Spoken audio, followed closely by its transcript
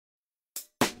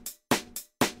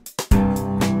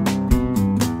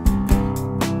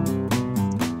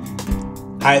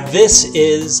Hi, this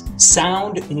is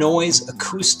Sound Noise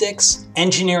Acoustics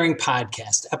Engineering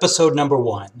Podcast, episode number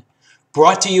 1,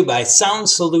 brought to you by Sound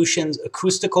Solutions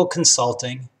Acoustical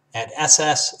Consulting at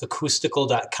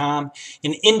ssacoustical.com,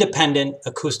 an independent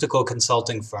acoustical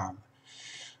consulting firm.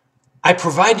 I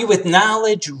provide you with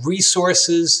knowledge,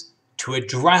 resources to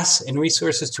address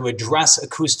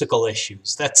acoustical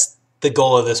issues. That's the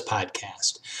goal of this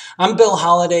podcast. I'm Bill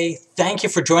Holliday. Thank you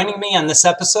for joining me on this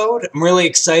episode. I'm really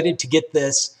excited to get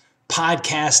this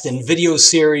podcast and video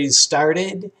series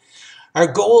started. Our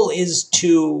goal is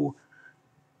to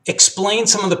explain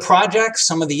some of the projects,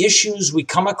 some of the issues we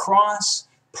come across,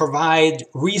 provide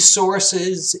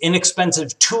resources,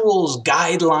 inexpensive tools,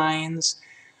 guidelines.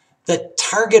 The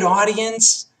target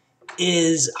audience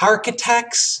is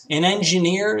architects and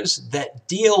engineers that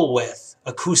deal with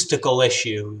acoustical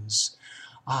issues.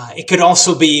 It could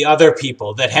also be other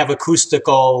people that have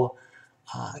acoustical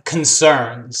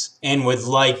concerns and would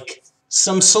like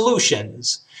some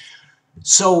solutions.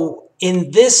 So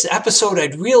in this episode,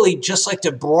 I'd really just like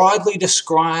to broadly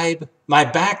describe my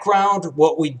background,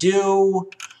 what we do,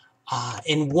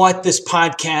 and what this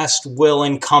podcast will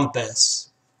encompass.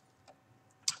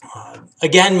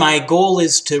 Again, my goal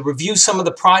is to review some of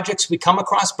the projects we come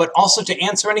across, but also to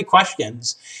answer any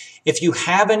questions. If you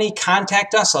have any,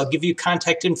 contact us. I'll give you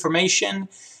contact information,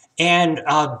 and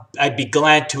I'd be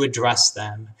glad to address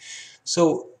them.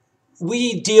 So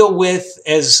we deal with,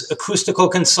 as acoustical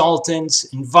consultants,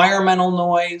 environmental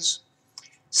noise,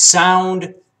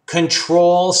 sound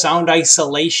control, sound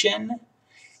isolation,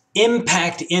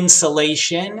 impact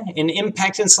insulation. And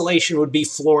impact insulation would be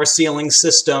floor ceiling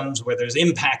systems where there's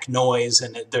impact noise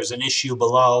and there's an issue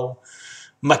below.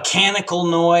 Mechanical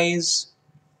noise,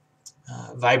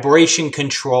 vibration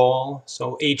control,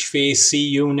 so HVAC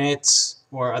units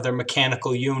or other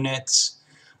mechanical units,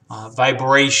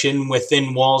 vibration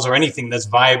within walls or anything that's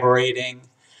vibrating.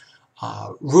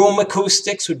 Room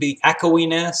acoustics would be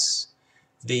echoiness,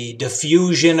 the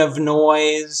diffusion of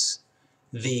noise,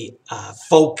 the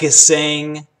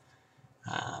focusing,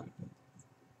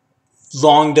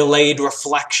 long delayed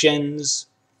reflections.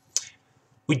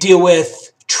 We deal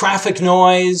with traffic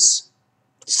noise,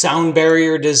 sound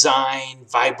barrier design,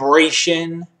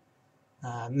 vibration,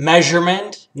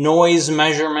 measurement, noise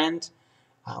measurement,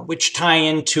 which tie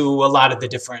into a lot of the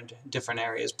different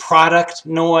areas. Product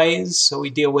noise, so we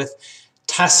deal with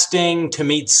testing to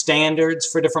meet standards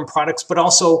for different products, but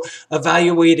also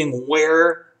evaluating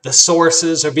where the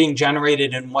sources are being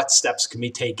generated and what steps can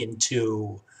be taken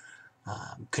to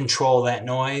control that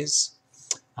noise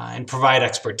and provide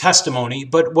expert testimony.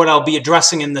 But what I'll be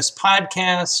addressing in this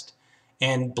podcast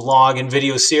and blog and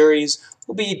video series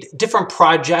will be different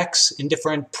projects and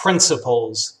different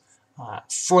principles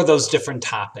for those different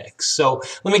topics. So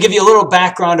let me give you a little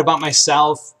background about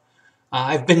myself.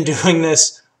 I've been doing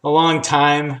this a long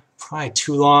time, probably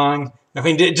too long. I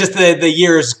mean, just the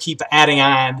years keep adding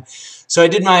on. So I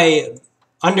did my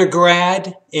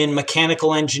undergrad in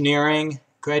mechanical engineering,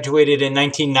 graduated in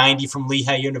 1990 from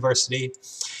Lehigh University.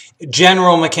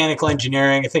 General mechanical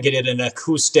engineering. I think I did an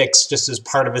acoustics just as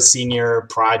part of a senior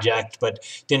project, but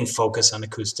didn't focus on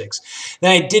acoustics.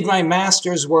 Then I did my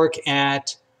master's work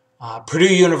at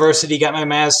Purdue University, got my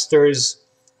master's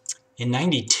in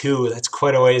 92. That's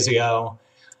quite a ways ago.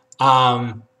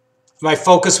 My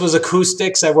focus was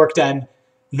acoustics. I worked on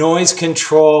noise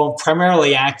control,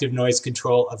 primarily active noise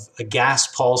control of a gas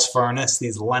pulse furnace,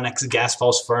 these Lennox gas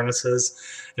pulse furnaces.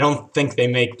 I don't think they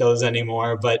make those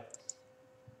anymore, but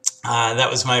that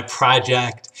was my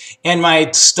project. And my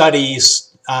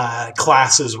studies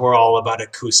classes were all about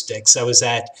acoustics. I was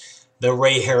at the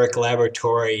Ray Herrick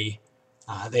Laboratory.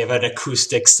 They have an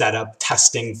acoustic setup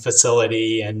testing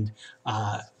facility and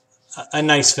a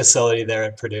nice facility there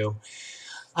at Purdue.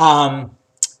 Then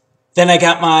I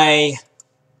got my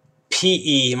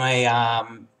PE,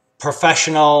 my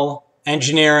professional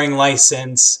engineering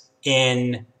license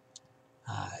in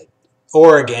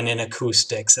Oregon in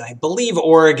acoustics. And I believe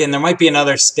Oregon, there might be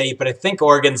another state, but I think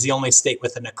Oregon's the only state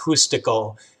with an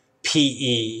acoustical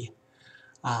PE.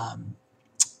 And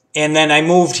then I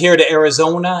moved here to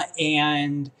Arizona,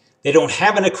 and they don't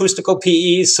have an acoustical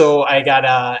PE, so I got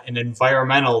an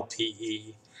environmental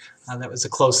PE. That was the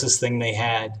closest thing they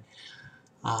had.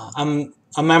 I'm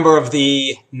a member of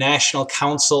the National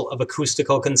Council of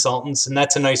Acoustical Consultants, and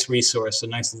that's a nice resource, a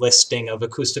nice listing of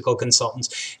acoustical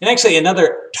consultants. And actually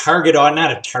another target audience,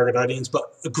 not a target audience,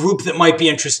 but a group that might be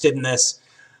interested in this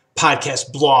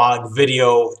podcast, blog,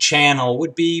 video channel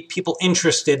would be people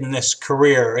interested in this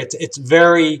career. It's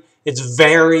varied.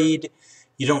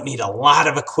 You don't need a lot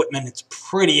of equipment. It's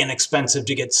pretty inexpensive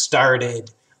to get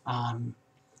started.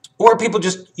 or people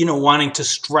just, wanting to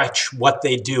stretch what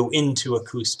they do into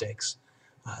acoustics.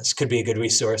 This could be a good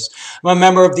resource. I'm a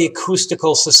member of the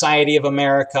Acoustical Society of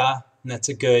America, and that's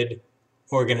a good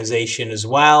organization as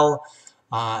well,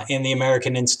 and the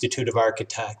American Institute of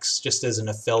Architects, just as an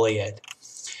affiliate.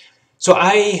 So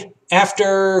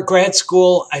after grad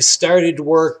school, I started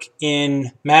work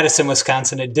in Madison,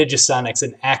 Wisconsin at Digisonics,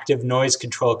 an active noise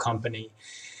control company.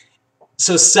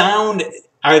 So sound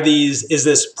is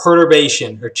this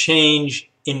perturbation or change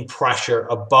in pressure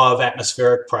above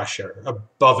atmospheric pressure,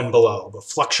 above and below, the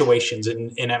fluctuations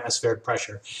in atmospheric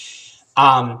pressure.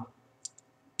 And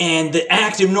the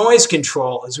active noise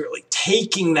control is really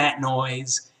taking that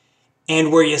noise,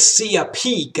 and where you see a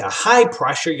peak, a high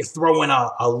pressure, you throw in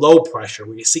a low pressure.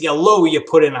 Where you see a low, you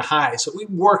put in a high. So we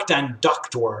worked on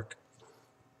ductwork,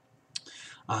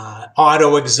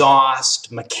 auto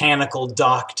exhaust, mechanical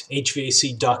duct,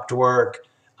 HVAC ductwork,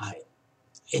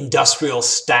 industrial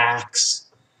stacks.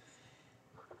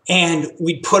 And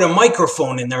we'd put a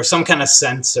microphone in there, some kind of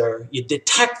sensor. You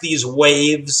detect these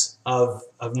waves of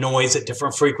noise at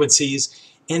different frequencies.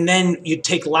 And then you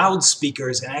take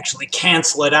loudspeakers and actually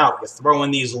cancel it out. You throw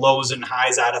in these lows and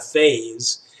highs out of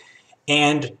phase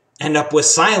and end up with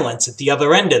silence at the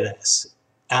other end of this.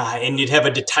 And you'd have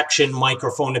a detection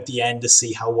microphone at the end to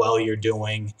see how well you're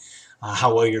doing,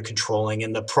 how well you're controlling,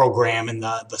 and the program and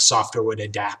the software would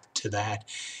adapt to that.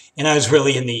 And I was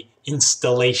really in the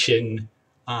installation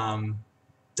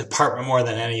department more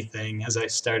than anything as I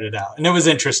started out. And it was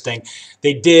interesting.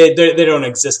 They don't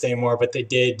exist anymore, but they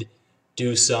did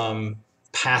do some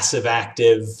passive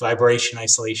active vibration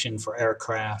isolation for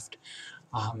aircraft.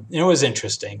 It was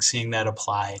interesting seeing that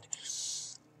applied.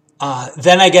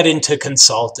 Then I got into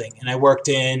consulting, and I worked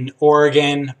in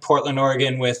Oregon, Portland,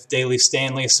 Oregon with Daly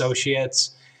Stanley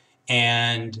Associates,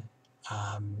 and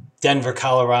Denver,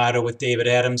 Colorado with David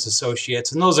Adams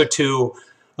Associates. And those are two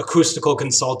acoustical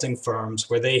consulting firms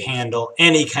where they handle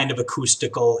any kind of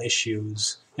acoustical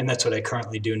issues. And that's what I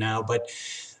currently do now. But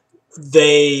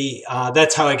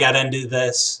that's how I got into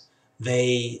this.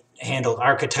 They handled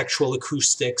architectural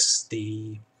acoustics,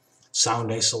 the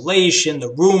sound isolation,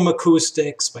 the room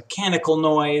acoustics, mechanical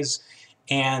noise,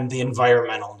 and the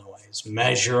environmental noise,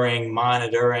 measuring,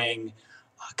 monitoring,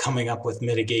 coming up with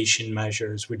mitigation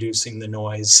measures, reducing the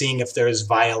noise, seeing if there's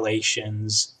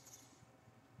violations.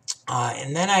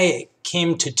 And then I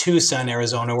came to Tucson,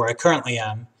 Arizona, where I currently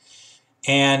am,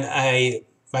 and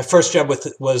my first job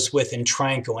was with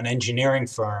Intranco, an engineering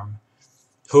firm,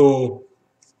 who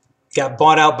got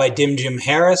bought out by Jim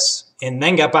Harris, and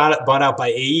then got bought out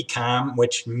by AECOM,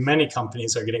 which many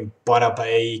companies are getting bought out by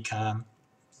AECOM.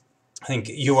 I think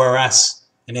URS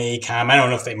and AECOM, I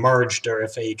don't know if they merged or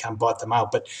if AECOM bought them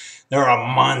out, but they're a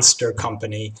monster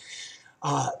company.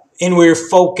 And we're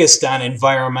focused on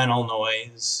environmental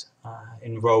noise,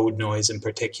 and road noise in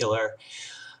particular.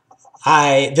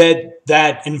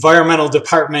 That environmental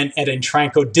department at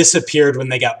Intranco disappeared when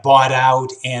they got bought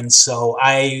out, and so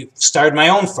I started my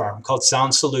own firm called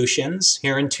Sound Solutions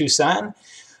here in Tucson.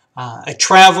 I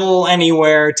travel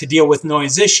anywhere to deal with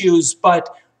noise issues,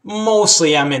 but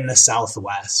mostly I'm in the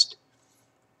Southwest,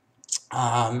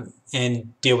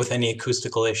 and deal with any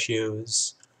acoustical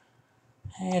issues.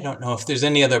 I don't know if there's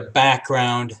any other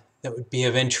background that would be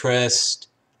of interest.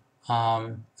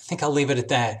 I think I'll leave it at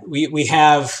that. We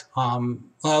have, well,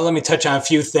 let me touch on a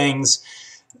few things.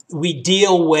 We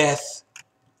deal with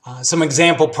some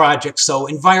example projects. So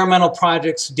environmental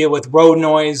projects deal with road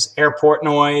noise, airport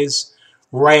noise,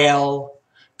 rail,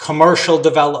 commercial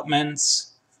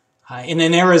developments. And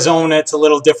in Arizona, it's a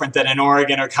little different than in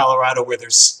Oregon or Colorado, where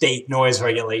there's state noise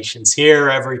regulations. Here,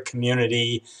 every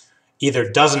community either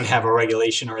doesn't have a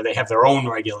regulation or they have their own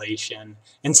regulation.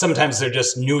 And sometimes they're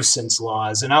just nuisance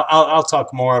laws. And I'll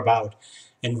talk more about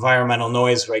environmental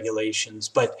noise regulations,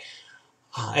 but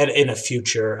in a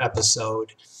future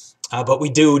episode. But we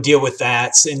do deal with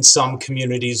that in some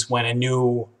communities. When a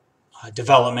new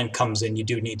development comes in, you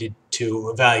do need to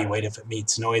evaluate if it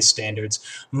meets noise standards.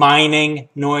 Mining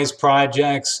noise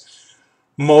projects,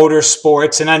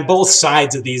 motorsports, and on both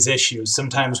sides of these issues.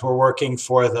 Sometimes we're working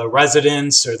for the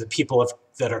residents or the people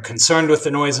that are concerned with the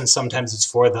noise, and sometimes it's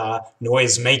for the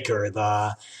noise maker,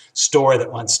 the store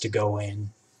that wants to go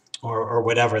in, or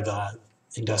whatever, the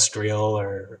industrial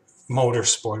or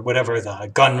motorsport, whatever, the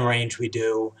gun range we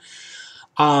do.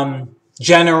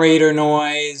 Generator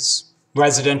noise,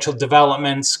 residential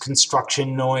developments,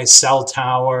 construction noise, cell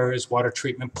towers, water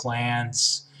treatment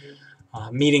plants,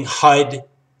 meeting HUD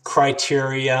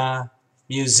criteria,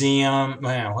 museum,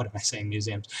 what am I saying,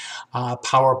 museums,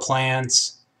 power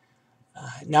plants,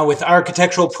 Now with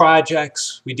architectural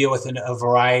projects, we deal with a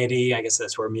variety. I guess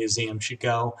that's where museums should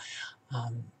go.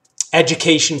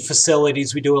 Education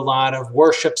facilities, we do a lot of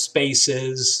worship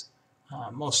spaces,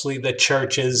 mostly the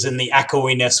churches and the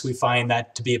echoiness, we find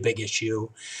that to be a big issue.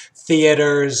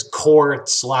 Theaters,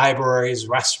 courts, libraries,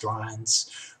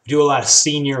 restaurants. We do a lot of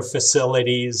senior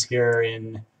facilities here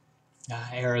in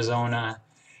Arizona,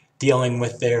 dealing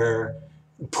with their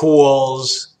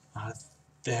pools,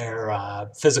 their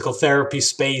physical therapy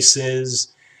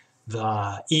spaces,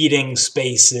 the eating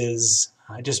spaces,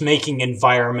 just making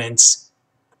environments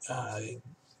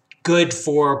good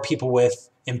for people with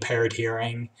impaired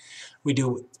hearing. We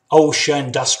do OSHA,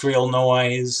 industrial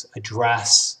noise,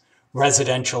 address,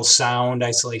 residential sound,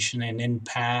 isolation and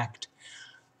impact,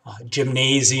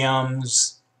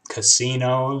 gymnasiums,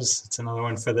 casinos, that's another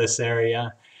one for this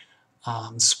area,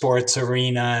 sports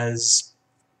arenas,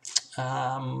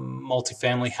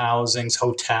 multifamily housings,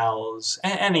 hotels,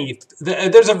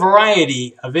 there's a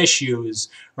variety of issues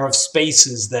or of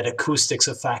spaces that acoustics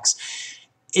affects.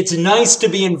 It's nice to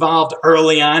be involved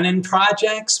early on in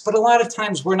projects, but a lot of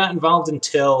times we're not involved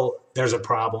until there's a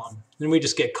problem. And we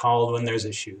just get called when there's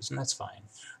issues, and that's fine.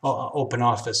 Open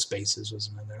office spaces was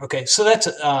another. Okay, so that's,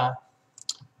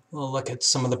 we'll look at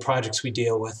some of the projects we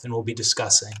deal with and we'll be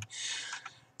discussing.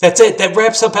 That's it. That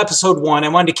wraps up episode 1. I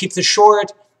wanted to keep this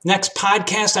short. Next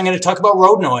podcast, I'm going to talk about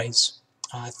road noise.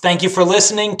 Thank you for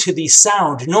listening to the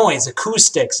Sound Noise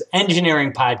Acoustics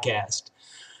Engineering Podcast,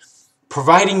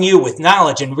 providing you with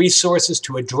knowledge and resources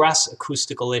to address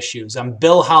acoustical issues. I'm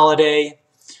Bill Holliday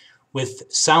with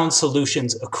Sound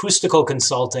Solutions Acoustical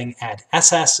Consulting at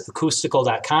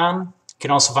ssacoustical.com. You can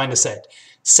also find us at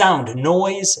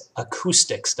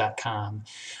soundnoiseacoustics.com.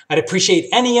 I'd appreciate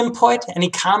any input, any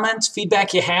comments,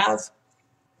 feedback you have.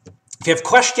 If you have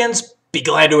questions, be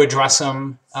glad to address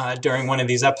them during one of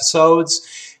these episodes.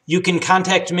 You can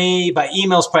contact me by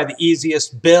email, is probably the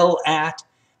easiest,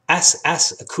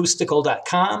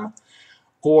 bill@ssacoustical.com,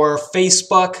 or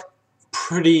Facebook,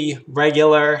 pretty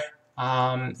regular.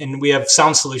 And we have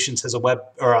Sound Solutions has a web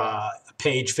or a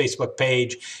page, Facebook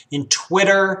page. In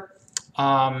Twitter,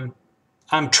 I'm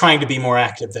trying to be more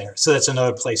active there. So that's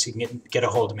another place you can get a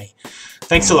hold of me.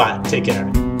 Thanks a lot. Take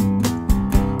care.